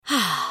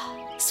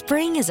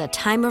Spring is a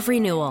time of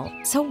renewal,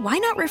 so why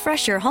not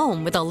refresh your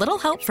home with a little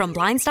help from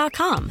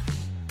Blinds.com?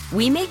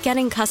 We make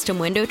getting custom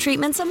window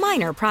treatments a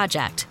minor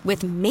project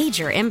with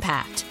major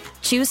impact.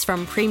 Choose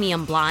from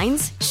premium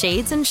blinds,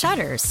 shades, and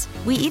shutters.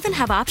 We even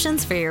have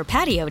options for your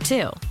patio,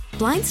 too.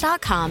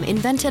 Blinds.com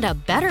invented a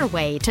better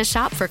way to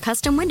shop for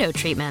custom window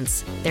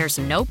treatments. There's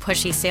no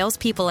pushy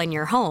salespeople in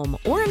your home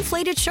or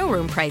inflated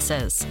showroom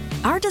prices.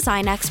 Our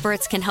design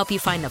experts can help you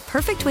find the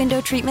perfect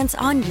window treatments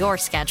on your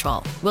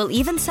schedule. We'll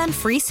even send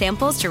free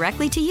samples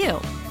directly to you.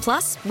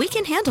 Plus, we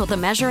can handle the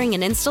measuring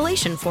and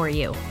installation for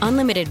you.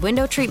 Unlimited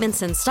window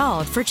treatments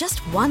installed for just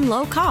one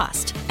low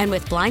cost. And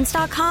with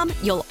Blinds.com,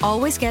 you'll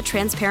always get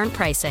transparent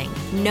pricing.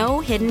 No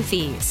hidden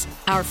fees.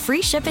 Our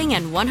free shipping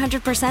and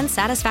 100%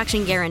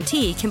 satisfaction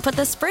guarantee can put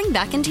the spring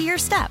back into your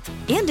step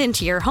and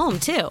into your home,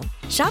 too.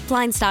 Shop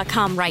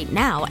Blinds.com right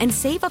now and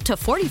save up to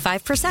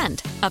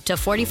 45%. Up to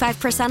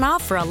 45%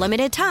 off for a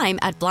limited time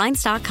at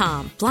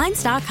Blinds.com.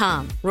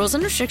 Blinds.com. Rules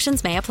and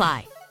restrictions may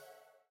apply.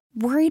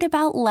 Worried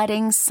about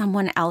letting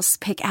someone else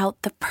pick out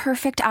the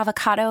perfect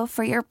avocado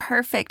for your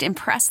perfect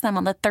impress them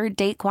on the third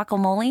date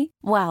guacamole?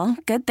 Well,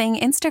 good thing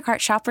Instacart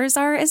shoppers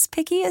are as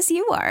picky as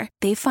you are.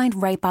 They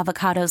find ripe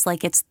avocados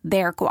like it's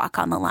their guac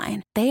on the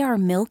line. They are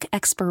milk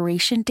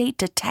expiration date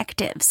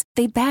detectives.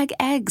 They bag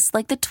eggs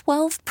like the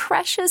 12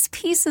 precious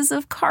pieces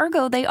of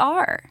cargo they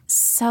are.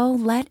 So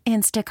let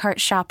Instacart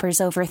shoppers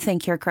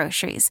overthink your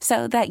groceries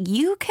so that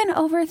you can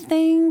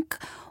overthink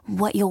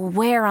what you'll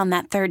wear on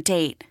that third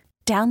date.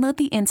 Download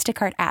the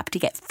Instacart app to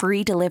get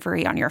free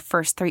delivery on your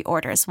first 3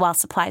 orders while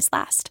supplies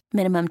last.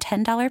 Minimum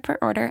 $10 per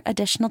order.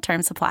 Additional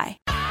terms apply.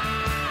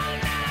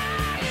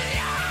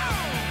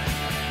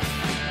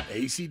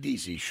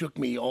 AC/DC shook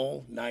me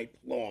all night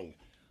long.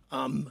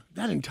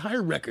 That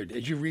entire record,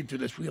 as you read through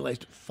this,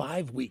 realized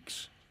 5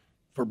 weeks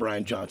for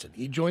Brian Johnson.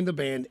 He joined the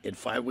band, and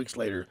 5 weeks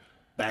later,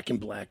 Back in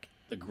Black,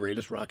 the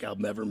greatest rock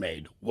album ever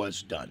made,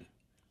 was done.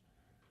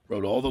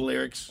 Wrote all the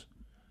lyrics,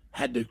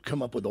 had to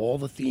come up with all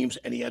the themes,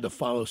 and he had to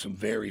follow some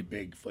very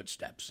big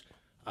footsteps.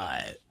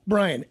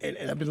 Brian,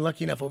 and I've been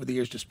lucky enough over the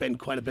years to spend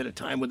quite a bit of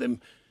time with him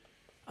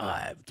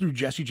through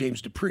Jesse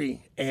James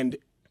Dupree, and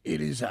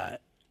it is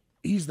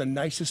he's the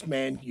nicest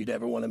man you'd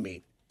ever want to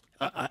meet.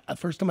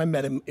 First time I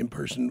met him in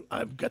person,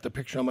 I've got the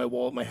picture on my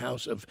wall at my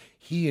house of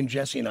he and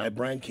Jesse and I.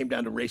 Brian came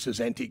down to race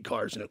his antique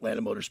cars in Atlanta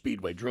Motor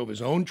Speedway, drove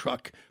his own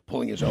truck,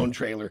 pulling his own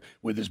trailer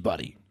with his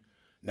buddy.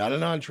 Not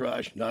an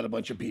entourage, not a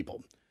bunch of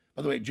people.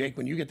 By the way, Jake,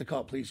 when you get the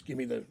call, please give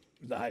me the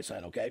high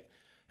sign, okay?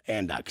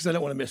 And because I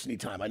don't want to miss any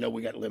time. I know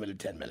we got limited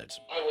 10 minutes.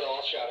 I will.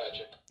 I'll shout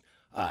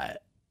at you.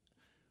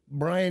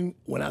 Brian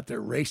went out there,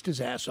 raced his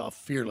ass off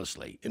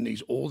fearlessly in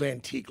these old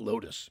antique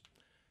Lotus.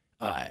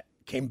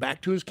 Came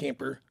back to his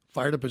camper,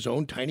 fired up his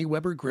own tiny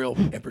Weber grill,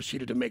 and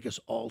proceeded to make us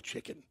all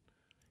chicken.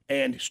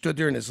 And stood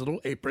there in his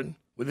little apron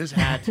with his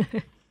hat.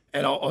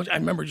 And I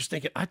remember just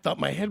thinking, I thought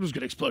my head was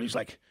going to explode. He's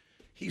like,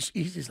 he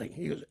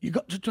goes, you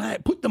got to try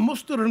it. Put the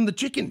mustard on the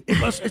chicken.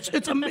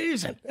 It's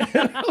amazing.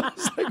 And I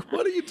was like,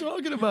 what are you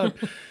talking about?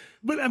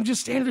 But I'm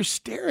just standing there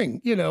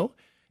staring, you know,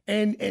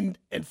 and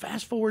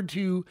fast forward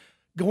to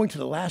going to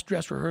the last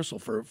dress rehearsal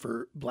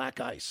for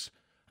Black Ice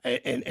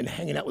and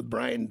hanging out with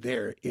Brian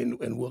there in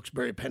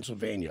Wilkes-Barre,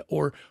 Pennsylvania,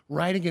 or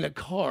riding in a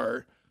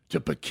car to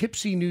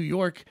Poughkeepsie, New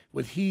York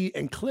with he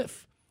and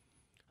Cliff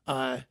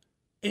to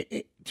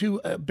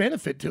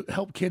benefit, to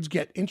help kids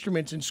get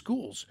instruments in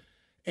schools.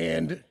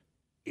 And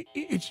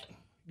it's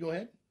go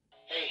ahead.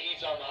 Hey,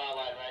 he's on the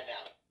hotline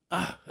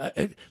right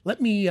now.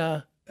 Let me,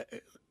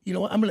 you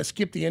know what? I'm going to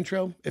skip the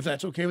intro if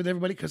that's okay with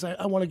everybody, because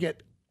I want to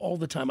get all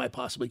the time I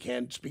possibly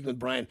can speaking with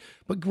Brian.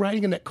 But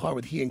riding in that car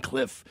with he and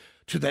Cliff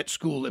to that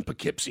school in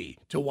Poughkeepsie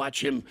to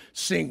watch him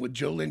sing with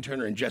Joe Lynn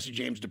Turner and Jesse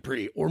James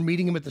Dupree, or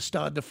meeting him at the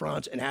Stade de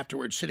France and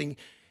afterwards sitting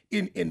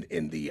in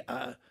the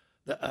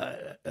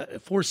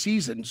Four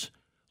Seasons,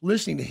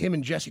 listening to him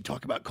and Jesse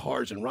talk about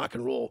cars and rock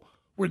and roll.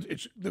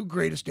 It's the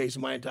greatest days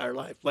of my entire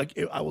life. Like,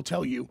 I will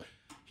tell you,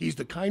 he's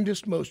the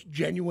kindest, most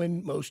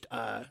genuine, most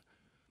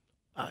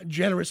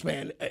generous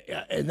man,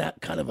 and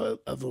that kind of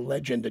a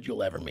legend that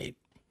you'll ever meet.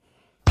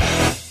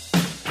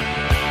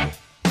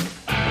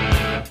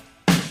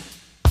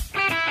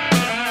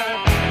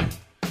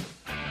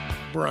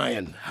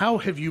 Brian, how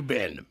have you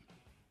been?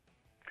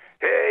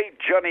 Hey,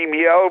 Johnny,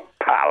 me old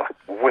pal.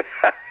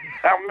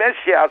 I miss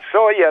you. I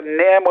saw your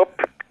name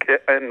up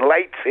in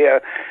lights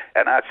here,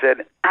 and I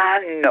said, I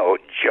know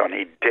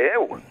Johnny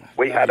do.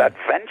 We had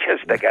adventures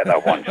together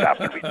once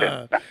after we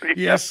did.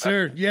 Yes,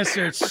 sir. Yes,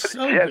 sir. It's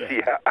so Jesse,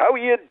 good. how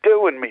you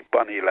doing, me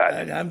bunny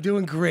lad? I'm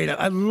doing great.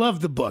 I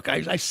love the book.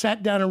 I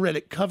sat down and read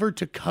it cover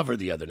to cover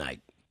the other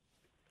night.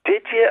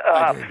 Did you?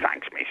 did.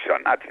 Thanks, me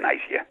son. That's nice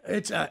of you.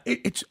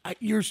 It's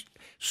there's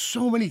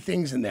so many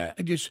things in there.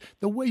 Just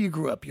the way you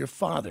grew up, your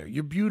father,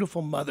 your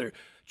beautiful mother,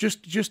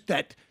 just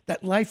that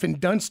life in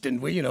Dunston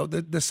where, you know,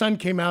 the sun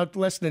came out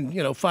less than,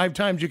 5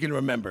 times you can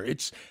remember.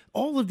 It's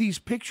all of these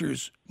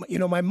pictures. You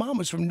know, my mom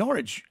was from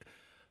Norwich,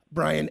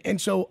 Brian,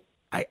 and so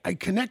I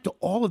connect to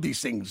all of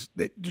these things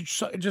that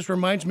it just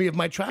reminds me of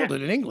my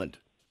childhood in England.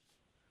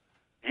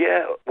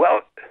 Yeah,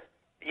 well,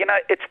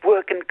 it's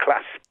working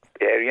class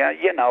area,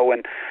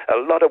 and a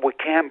lot of we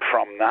came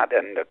from that,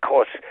 and of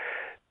course,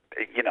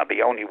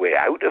 the only way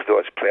out of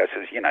those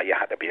places, you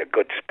had to be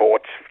good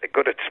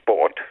at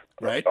sport,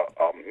 right,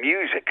 or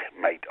music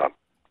might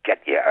get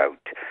you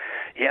out,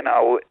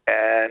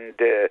 and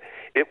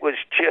it was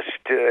just,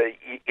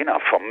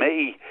 for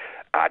me,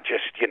 I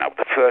just,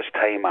 the first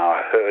time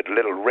I heard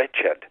Little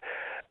Richard,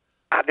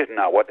 I didn't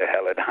know what the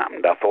hell had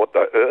happened. I thought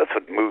the earth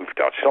had moved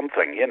or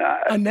something,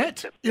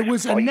 Annette. It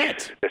was voice,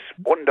 Annette. This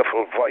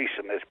wonderful voice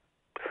and this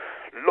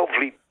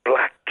lovely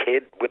black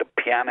kid with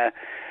a piano,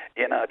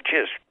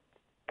 just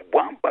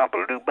wham, bum,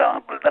 bum,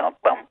 bum,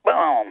 bum,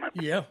 bum.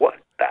 Yeah. What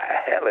the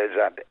hell is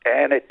that?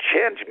 And it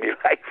changed my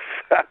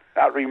life.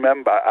 I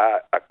remember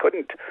I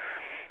couldn't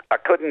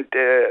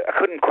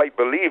quite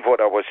believe what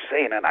I was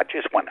saying, and I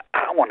just went,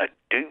 I want to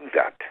do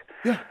that.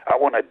 Yeah. I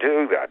want to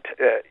do that.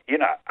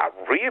 I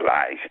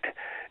realized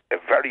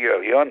very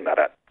early on that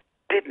I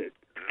didn't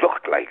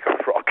look like a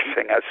rock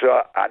singer,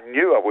 so I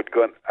knew I was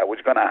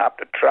going to have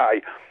to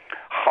try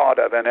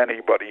harder than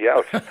anybody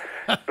else.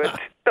 But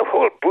the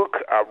whole book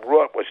I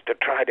wrote was to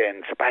try to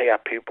inspire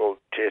people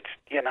to,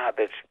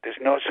 there's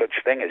no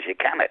such thing as you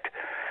cannot.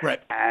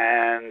 Right.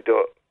 And,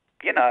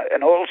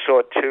 and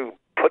also to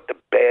put to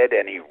bed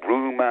any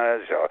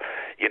rumors or,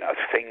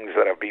 things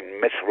that have been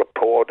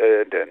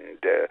misreported and,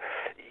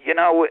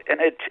 and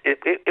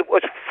it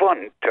was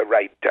fun to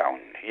write down,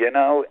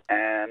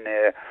 and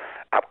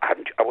I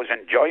was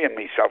enjoying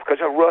myself because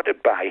I wrote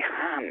it by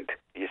hand,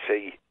 you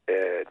see,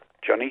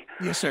 Johnny.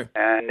 Yes, sir.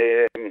 And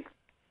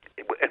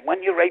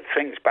when you write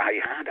things by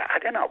hand, I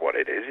don't know what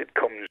it is. It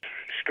comes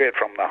straight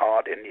from the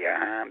heart in your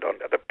hand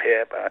onto the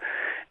paper,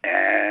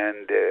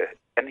 and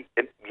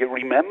you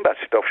remember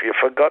stuff you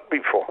forgot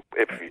before.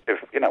 If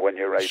when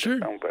you write sure.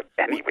 it down. But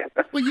anyway,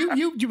 well,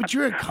 but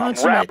you're a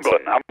consummate.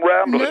 I'm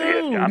rambling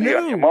here, Johnny,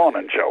 on your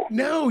morning show.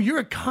 No, you're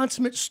a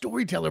consummate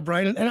storyteller,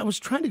 Brian, and I was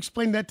trying to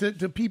explain that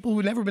to people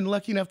who've never been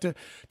lucky enough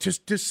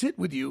to sit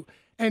with you.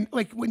 And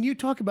like when you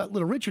talk about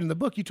Little Richard in the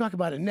book, you talk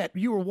about Annette.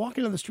 You were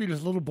walking on the street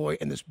as a little boy,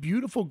 and this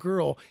beautiful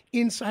girl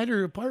inside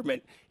her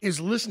apartment is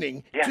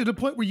listening to the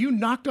point where you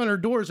knocked on her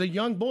door as a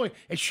young boy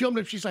and showed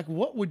up. She's like,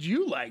 "What would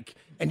you like?"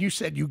 And you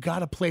said, "You got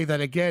to play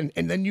that again."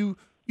 And then you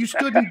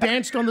stood and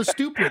danced on the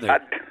stoop with her.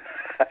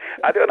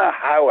 I don't know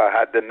how I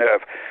had the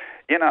nerve.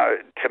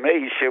 To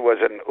me, she was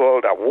an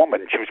older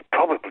woman. She was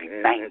probably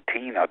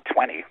 19 or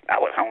 20. I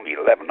was only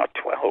 11 or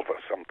 12 or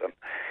something.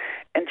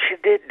 And she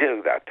did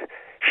do that.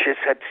 She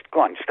said,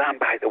 "Go on, stand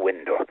by the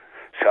window."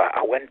 So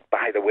I went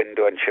by the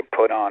window and she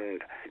put on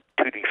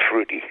Tutti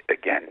Frutti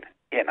again,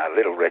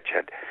 Little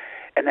Richard.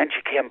 And then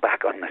she came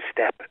back on the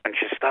step and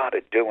she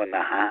started doing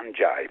the hand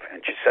jive.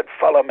 And she said,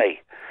 "Follow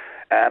me."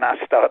 And I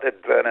started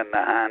learning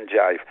the hand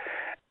jive.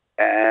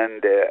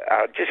 And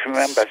I just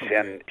remember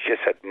saying, she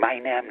said, "My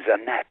name's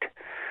Annette."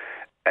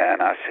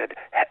 And I said,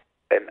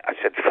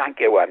 "Thank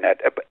you,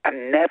 Annette." I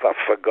never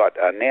forgot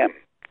her name.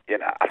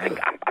 I think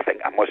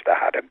I must have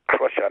had a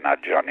crush on her,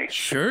 Johnny.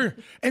 Sure.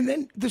 And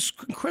then this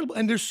incredible,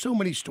 and there's so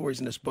many stories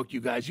in this book, you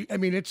guys.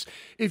 It's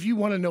if you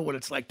want to know what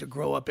it's like to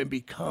grow up and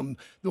become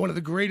one of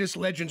the greatest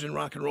legends in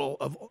rock and roll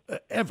of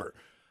ever.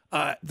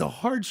 The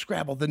hard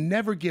scrabble, the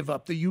never give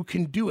up, the you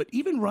can do it.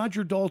 Even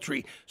Roger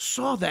Daltrey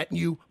saw that in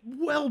you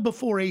well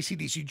before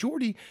AC/DC.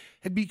 Geordie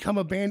had become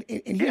a band,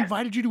 and he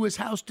invited you to his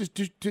house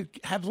to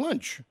have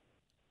lunch.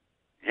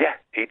 Yeah,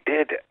 he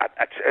did.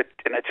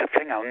 And it's a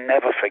thing I'll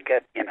never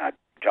forget,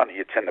 Johnny,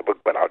 it's in the book,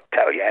 but I'll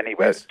tell you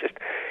anyway. Yes. It's just,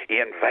 he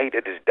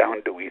invited us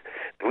down to,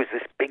 there was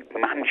this big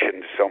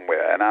mansion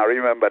somewhere, and I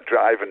remember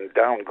driving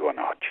down going,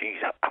 "Oh,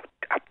 geez,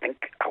 I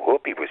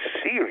hope he was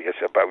serious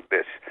about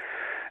this."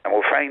 And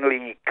we'll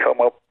finally come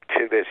up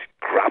to this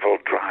gravel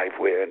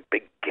driveway and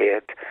big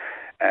gate,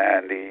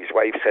 and his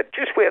wife said,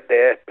 "Just wait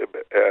there,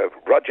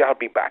 Roger, I'll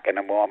be back in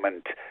a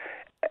moment."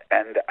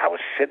 And I was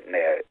sitting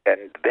there,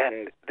 and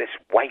then this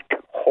white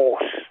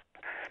horse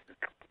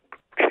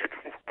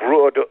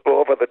rode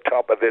over the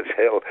top of this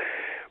hill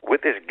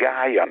with this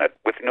guy on it,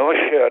 with no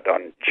shirt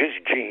on,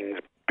 just jeans,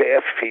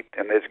 bare feet,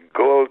 and this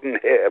golden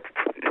hair.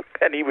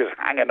 And he was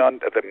hanging on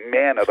to the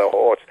mane of the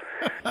horse.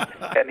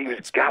 And he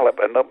was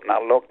galloping up, and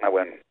I looked, and I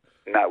went,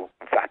 "Now,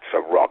 that's a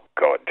rock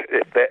god,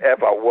 if there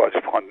ever was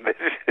one." This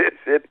is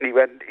it.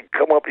 And he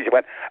come up, and he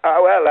went,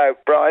 "Oh, hello,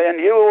 Brian,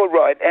 you all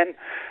right? And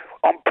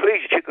I'm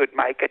pleased you could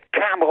make it.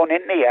 Come on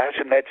in the house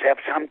and let's have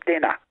some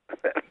dinner."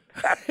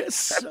 It's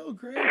so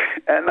great.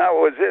 And that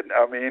was it.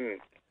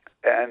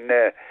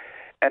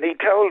 And he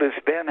told us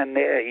then and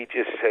there, he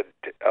just said,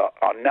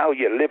 "Now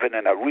you're living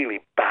in a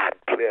really bad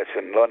place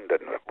in London,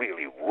 a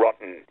really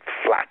rotten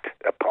flat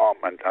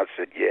apartment." I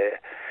said, "Yeah."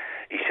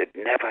 He said,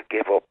 "Never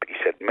give up." He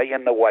said, "Me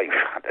and the wife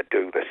had to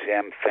do the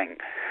same thing,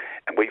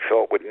 and we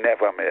thought we'd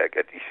never make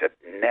it." He said,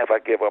 "Never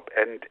give up."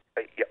 And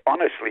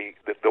honestly,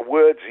 the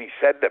words he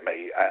said to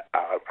me,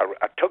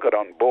 I took it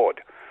on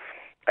board.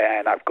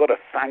 And I've got to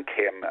thank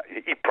him.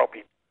 He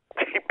probably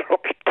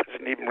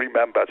doesn't even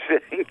remember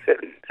saying it.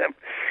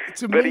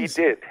 It's amazing. But he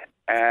did.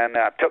 And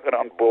I took it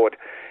on board.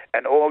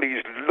 And all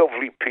these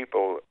lovely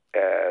people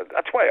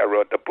that's why I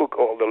wrote the book,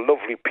 all the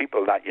lovely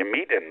people that you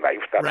meet in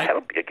life that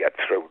help you get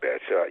through there.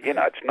 So,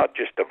 it's not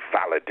just to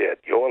validate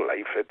your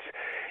life,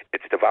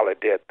 it's to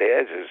validate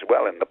theirs as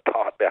well in the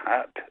part they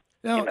had.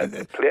 No,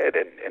 they played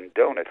in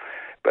doing it.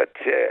 But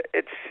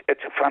it's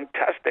a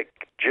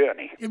fantastic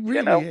journey. It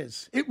really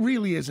is. It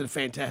really is a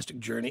fantastic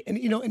journey. And,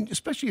 and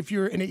especially if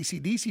you're an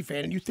AC/DC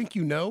fan and you think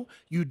you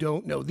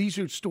don't know. These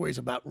are stories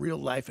about real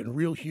life and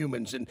real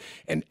humans and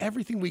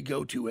everything we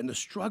go to and the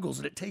struggles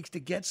that it takes to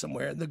get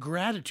somewhere and the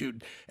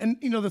gratitude. And,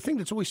 the thing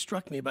that's always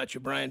struck me about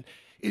you, Brian,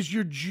 is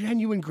your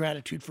genuine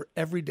gratitude for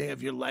every day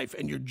of your life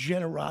and your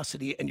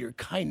generosity and your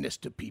kindness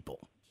to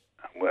people.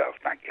 Well,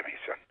 thank you, my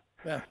son.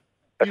 Yeah.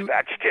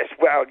 That's just,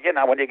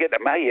 when you get to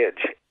my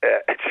age,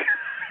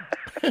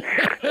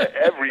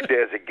 every day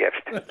is a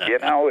gift,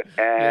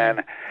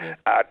 and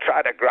I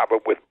try to grab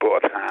it with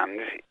both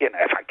hands,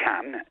 if I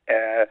can,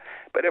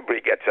 but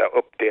everybody gets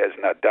up days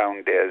and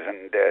down days,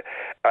 and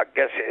I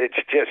guess it's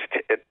just,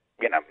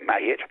 my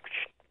age.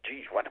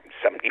 Geez, I'm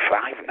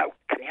 75 now.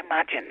 Can you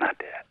imagine that?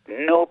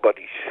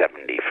 Nobody's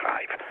 75.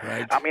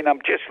 Right. I mean, I'm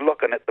just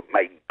looking at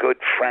my good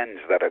friends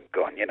that are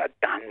gone.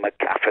 Dan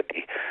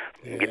McCafferty,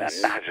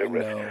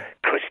 Nazareth,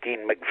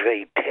 Christine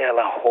McVie,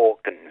 Taylor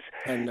Hawkins.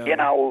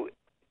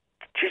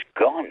 Just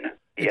gone.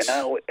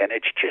 And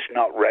it's just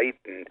not right.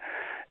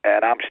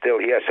 And I'm still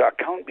here, so I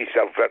count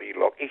myself very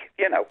lucky.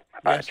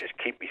 I just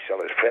keep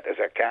myself as fit as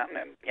I can,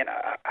 and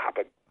I have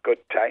a good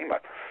time.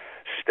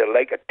 Still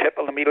like a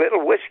tipple of me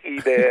little whiskey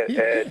there,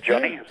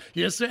 Johnny.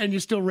 Yes, sir, and you're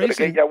still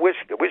racing. Yeah,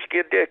 whiskey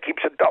in there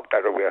keeps a doctor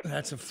away.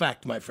 That's a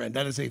fact, my friend.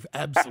 That is an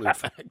absolute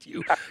fact.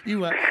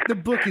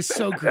 The book is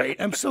so great.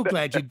 I'm so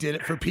glad you did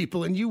it for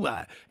people, and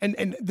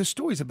and the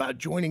stories about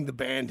joining the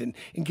band and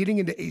getting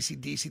into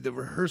AC/DC, the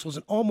rehearsals,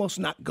 and almost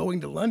not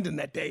going to London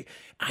that day.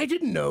 I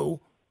didn't know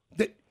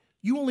that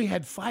you only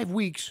had 5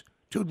 weeks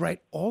to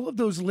write all of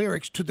those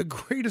lyrics to the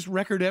greatest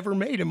record ever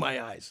made, in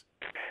my eyes.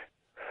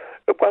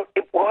 Well,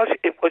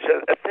 it was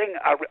a thing.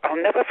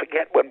 I'll never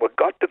forget when we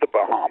got to the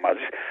Bahamas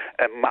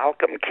and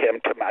Malcolm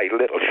came to my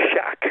little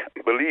shack.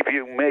 Believe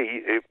you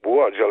me, it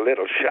was a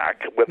little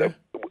shack with a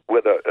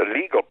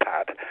legal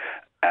pad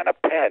and a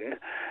pen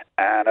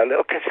and a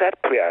little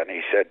cassette player. And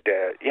he said,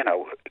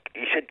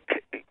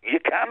 you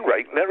can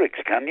write lyrics,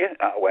 can you?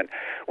 I went,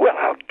 well,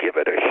 I'll give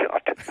it a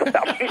shot.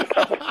 That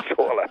was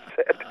all I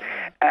said.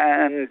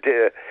 And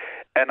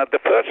the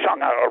first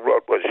song I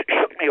wrote was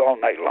Shook Me All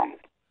Night Long.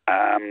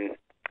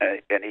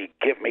 And he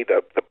gave me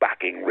the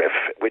backing riff,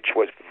 which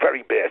was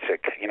very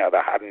basic.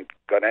 They hadn't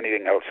got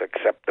anything else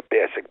except the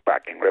basic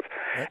backing riff.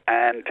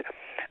 And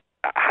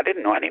I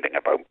didn't know anything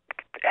about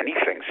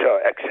anything,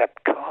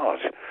 except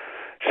cars.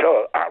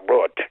 So I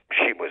wrote,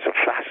 she was a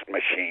fast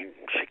machine.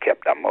 She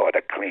kept her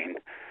motor clean.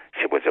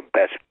 She was the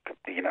best,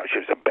 she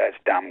was the best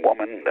damn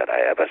woman that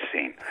I ever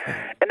seen.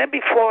 And then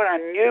before I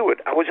knew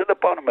it, I was at the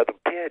bottom of the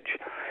page.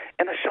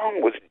 And the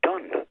song was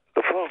done,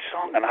 the full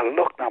song. And I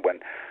looked and I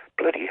went,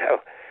 bloody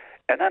hell.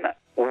 And then,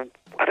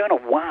 I don't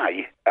know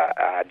why,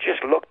 I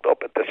just looked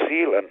up at the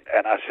ceiling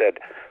and I said,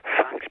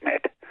 thanks,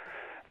 mate.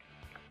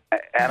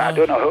 And I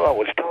don't know who I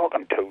was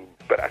talking to,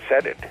 but I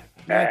said it.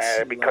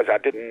 Because I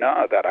didn't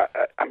know that.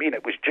 I mean,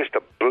 it was just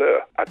a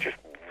blur. I just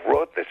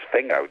wrote this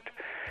thing out.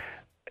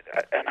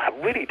 And I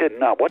really didn't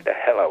know what the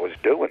hell I was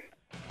doing.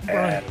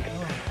 And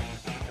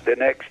the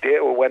next day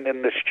we went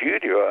in the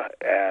studio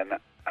and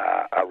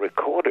I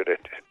recorded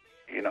it,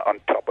 on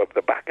top of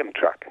the backing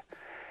track.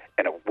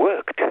 And it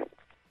worked.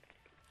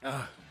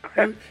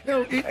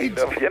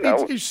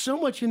 There's so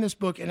much in this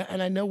book,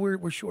 and I know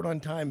we're short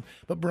on time,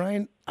 but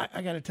Brian,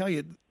 I got to tell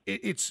you,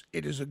 it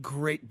is a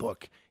great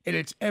book, and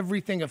it's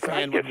everything a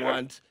fan would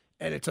want,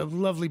 and it's a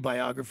lovely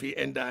biography,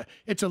 and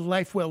it's a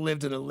life well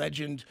lived and a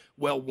legend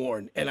well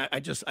worn, and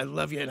I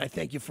love you, and I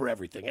thank you for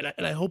everything,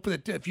 and I hope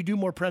that if you do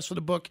more press for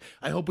the book,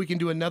 I hope we can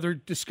do another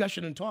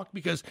discussion and talk,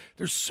 because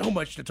there's so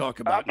much to talk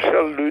about.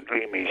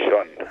 Absolutely, me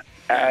son,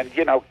 and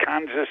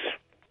Kansas,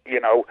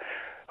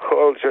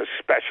 holds a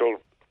special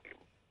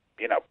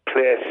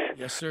place.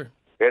 Yes, sir.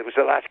 It was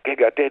the last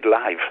gig I did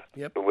live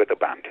with the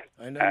band.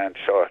 I know. And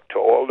so to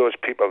all those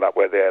people that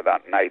were there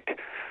that night,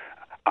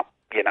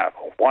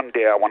 one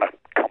day I want to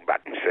come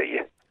back and see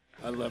you.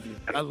 I love you.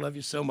 I love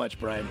you so much,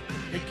 Brian.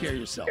 Take care of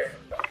yourself.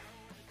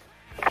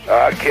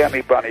 Okay,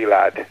 me bunny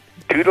lad.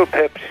 Doodle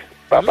pips.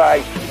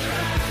 Bye-bye.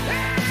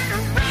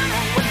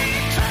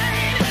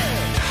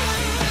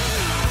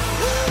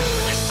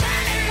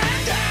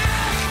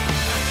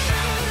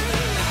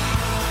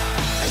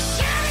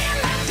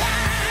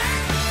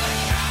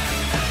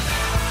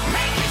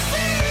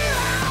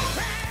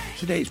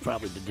 Today's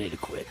probably the day to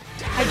quit.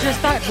 I just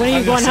thought, when are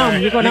you going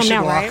home? You're going home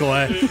now, right?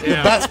 Away.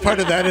 The best part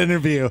of that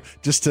interview,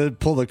 just to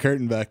pull the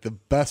curtain back, the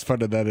best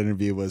part of that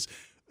interview was,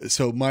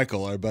 so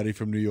Michael, our buddy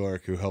from New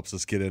York, who helps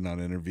us get in on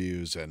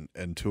interviews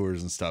and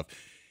tours and stuff,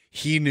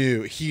 he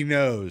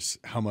knows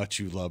how much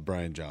you love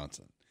Brian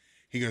Johnson.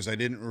 He goes, I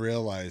didn't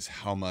realize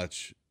how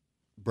much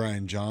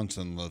Brian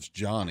Johnson loves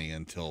Johnny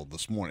until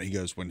this morning. He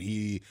goes, when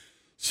he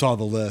saw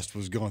the list,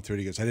 was going through it,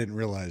 he goes, I didn't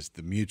realize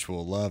the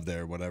mutual love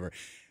there or whatever.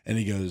 And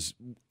he goes,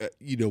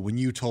 when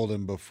you told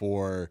him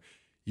before,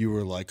 you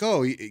were like,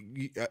 oh,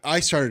 I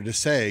started to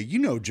say,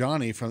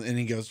 Johnny from, and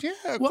he goes,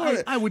 yeah.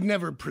 Well, I would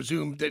never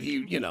presume that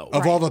he,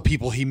 Of all the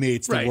people he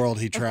meets, the world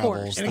he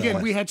travels. And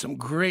again, we had some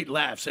great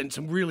laughs and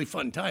some really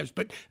fun times,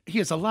 but he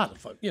has a lot of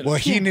fun. Well,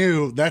 he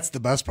knew, that's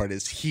the best part,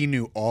 is he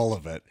knew all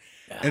of it.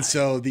 And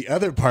so the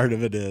other part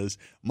of it is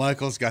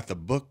Michael's got the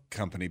book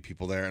company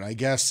people there. And I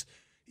guess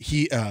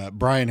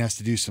Brian has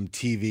to do some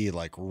TV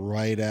like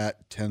right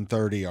at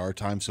 10:30 our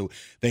time. So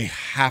they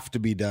have to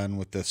be done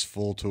with this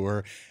full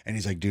tour. And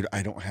he's like, dude,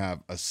 I don't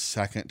have a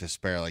second to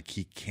spare. Like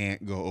he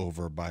can't go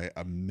over by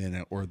a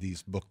minute or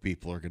these book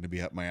people are going to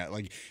be up my ass.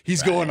 Like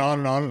he's going on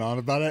and on and on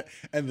about it.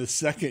 And the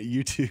second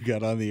you two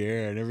got on the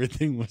air and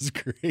everything was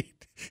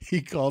great,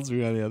 he calls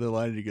me on the other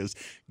line and he goes,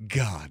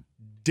 God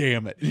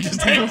damn it. He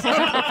just hangs up.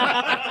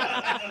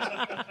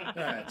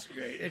 That's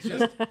great.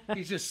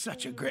 He's just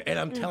such a great, and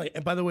I'm telling you,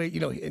 and by the way,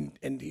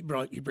 and he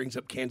brings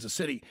up Kansas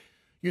City,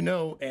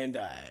 and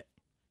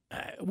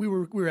we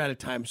were out of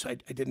time, so I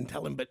didn't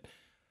tell him, but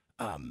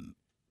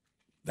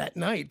that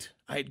night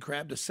I had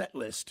grabbed a set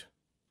list,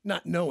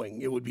 not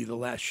knowing it would be the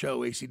last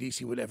show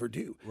AC/DC would ever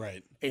do.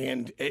 Right.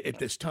 And at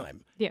this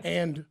time. Yeah.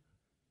 And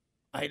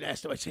I'd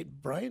asked him, I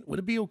said, Brian, would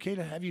it be okay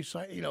to have you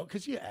sign,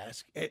 because you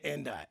ask,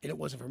 and it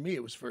wasn't for me,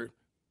 it was for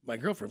my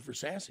girlfriend, for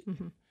Sassy.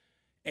 Mm-hmm.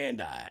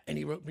 And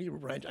he wrote me,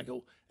 Brian, I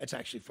go, it's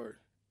actually for,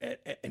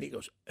 and he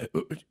goes,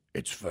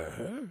 it's for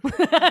her?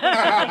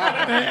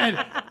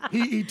 And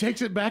he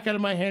takes it back out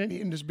of my hand, and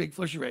in this big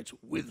flush, he writes,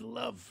 with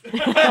love.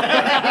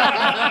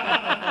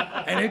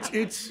 And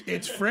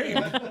it's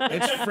framed.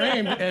 It's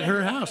framed at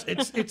her house.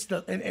 It's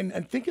the,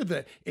 and think of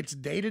it's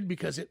dated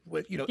because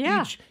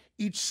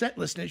each set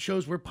list, and it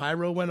shows where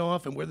Pyro went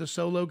off and where the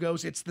solo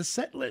goes. It's the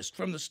set list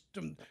from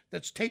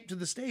that's taped to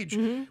the stage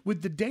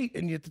with the date.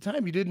 And at the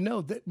time, you didn't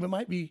know that it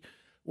might be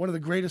one of the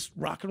greatest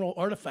rock and roll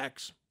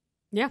artifacts,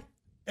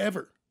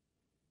 ever.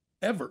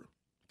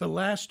 The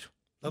last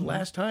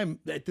time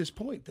at this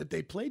point that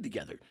they played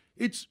together,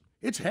 it's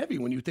heavy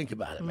when you think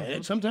about it, man.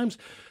 And sometimes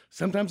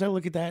I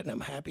look at that and I'm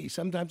happy.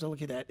 Sometimes I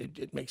look at that,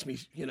 it makes me,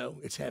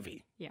 it's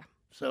heavy. Yeah.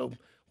 So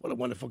what a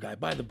wonderful guy.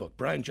 Buy the book,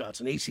 Brian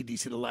Johnson,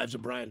 AC/DC: The Lives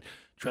of Brian.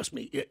 Trust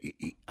me,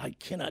 I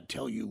cannot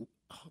tell you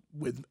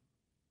with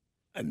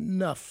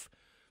enough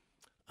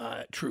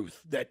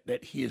truth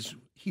that he's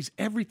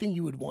everything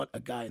you would want a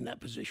guy in that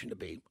position to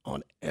be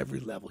on every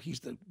level. He's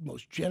the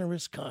most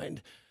generous,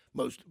 kind,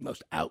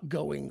 most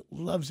outgoing,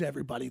 loves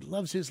everybody,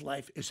 loves his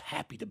life, is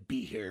happy to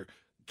be here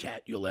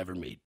cat you'll ever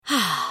meet.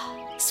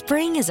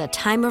 Spring is a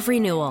time of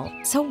renewal,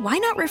 so why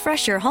not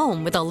refresh your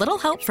home with a little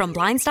help from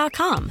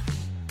Blinds.com?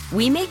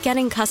 We make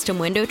getting custom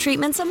window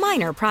treatments a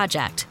minor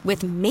project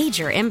with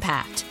major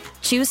impact.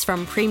 Choose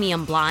from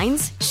premium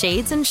blinds,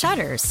 shades, and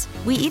shutters.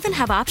 We even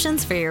have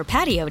options for your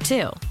patio,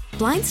 too.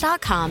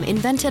 Blinds.com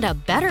invented a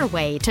better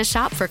way to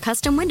shop for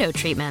custom window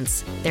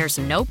treatments. There's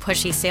no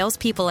pushy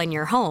salespeople in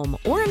your home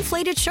or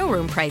inflated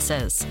showroom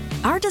prices.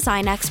 Our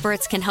design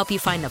experts can help you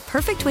find the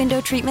perfect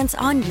window treatments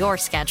on your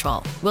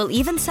schedule. We'll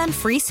even send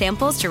free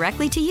samples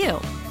directly to you.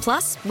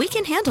 Plus, we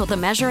can handle the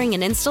measuring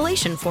and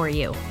installation for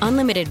you.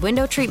 Unlimited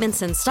window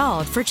treatments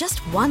installed for just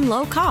one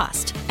low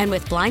cost. And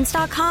with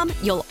Blinds.com,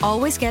 you'll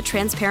always get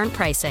transparent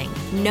pricing.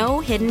 No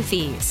hidden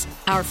fees.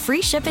 Our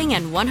free shipping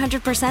and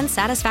 100%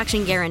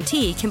 satisfaction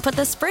guarantee can put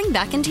the spring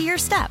back into your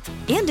step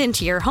and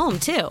into your home,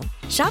 too.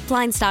 Shop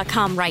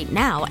Blinds.com right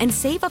now and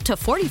save up to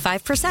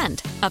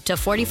 45%. Up to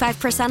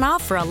 45%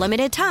 off for a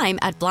limited time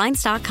at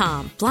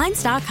Blinds.com.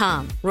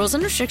 Blinds.com. Rules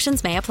and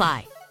restrictions may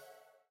apply.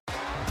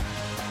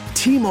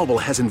 T-Mobile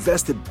has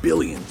invested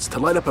billions to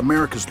light up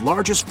America's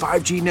largest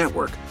 5G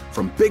network,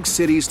 from big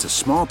cities to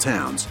small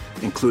towns,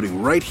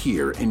 including right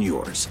here in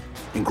yours.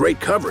 And great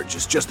coverage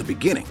is just the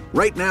beginning.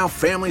 Right now,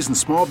 families and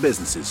small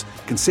businesses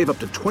can save up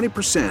to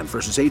 20%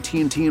 versus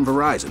AT&T and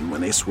Verizon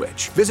when they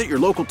switch. Visit your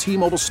local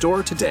T-Mobile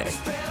store today.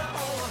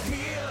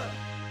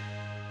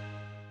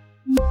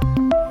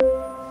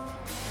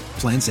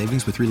 Plan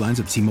savings with 3 lines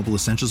of T-Mobile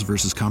Essentials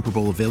versus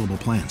comparable available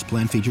plans.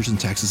 Plan features and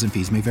taxes and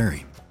fees may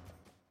vary.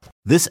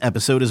 This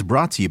episode is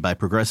brought to you by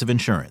Progressive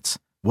Insurance.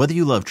 Whether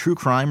you love true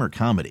crime or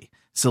comedy,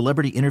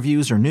 celebrity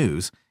interviews or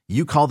news,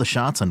 you call the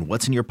shots on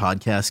what's in your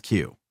podcast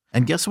queue.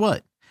 And guess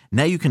what?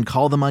 Now you can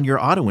call them on your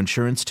auto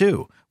insurance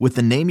too, with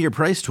the Name Your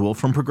Price tool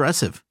from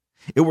Progressive.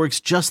 It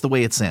works just the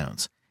way it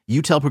sounds.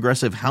 You tell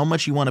Progressive how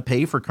much you want to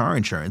pay for car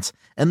insurance,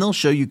 and they'll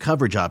show you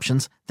coverage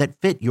options that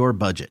fit your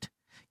budget.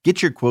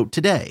 Get your quote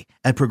today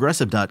at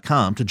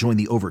Progressive.com to join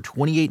the over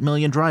 28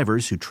 million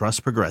drivers who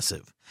trust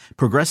Progressive.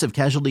 Progressive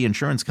Casualty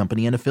Insurance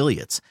Company and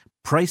Affiliates.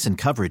 Price and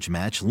coverage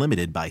match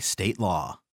limited by state law.